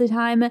hustle all the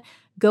time,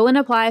 go and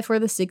apply for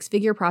the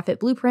 6-figure profit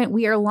blueprint.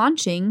 We are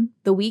launching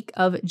the week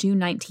of June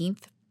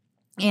 19th,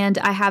 and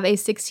I have a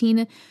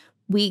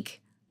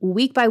 16-week,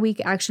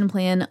 week-by-week action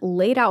plan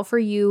laid out for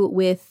you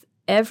with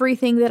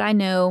everything that I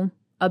know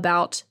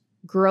about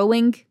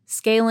growing,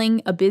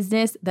 scaling a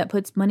business that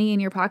puts money in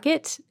your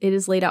pocket. It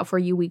is laid out for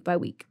you week by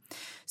week.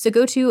 So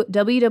go to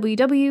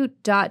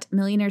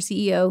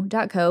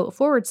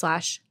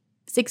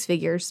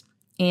www.millionaireceo.co/6figures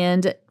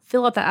and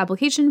fill out that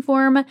application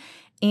form,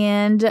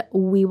 and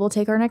we will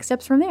take our next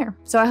steps from there.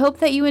 So I hope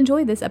that you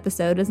enjoyed this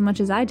episode as much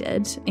as I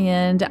did,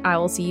 and I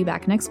will see you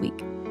back next week.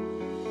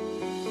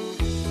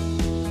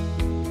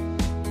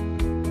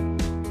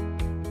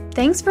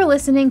 Thanks for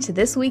listening to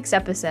this week's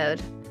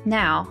episode.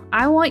 Now,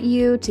 I want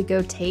you to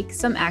go take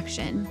some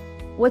action.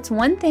 What's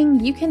one thing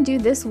you can do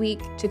this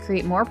week to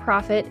create more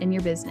profit in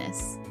your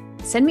business?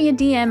 Send me a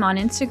DM on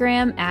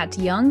Instagram at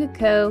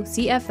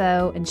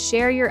YoungCoCFO and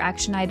share your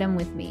action item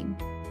with me.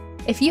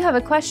 If you have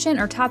a question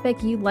or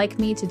topic you'd like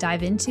me to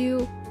dive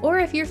into, or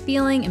if you're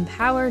feeling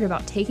empowered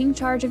about taking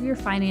charge of your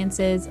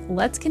finances,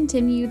 let's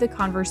continue the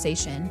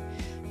conversation.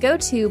 Go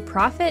to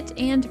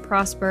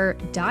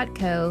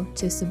profitandprosper.co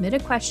to submit a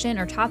question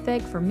or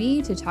topic for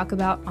me to talk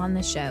about on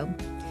the show.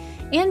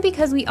 And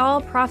because we all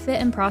profit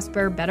and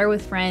prosper better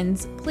with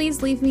friends,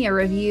 please leave me a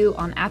review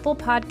on Apple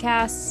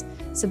Podcasts,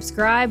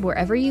 subscribe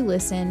wherever you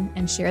listen,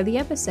 and share the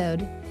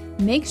episode.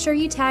 Make sure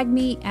you tag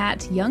me at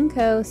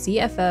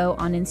YoungCoCFO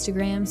on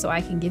Instagram so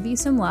I can give you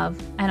some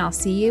love, and I'll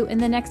see you in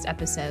the next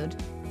episode.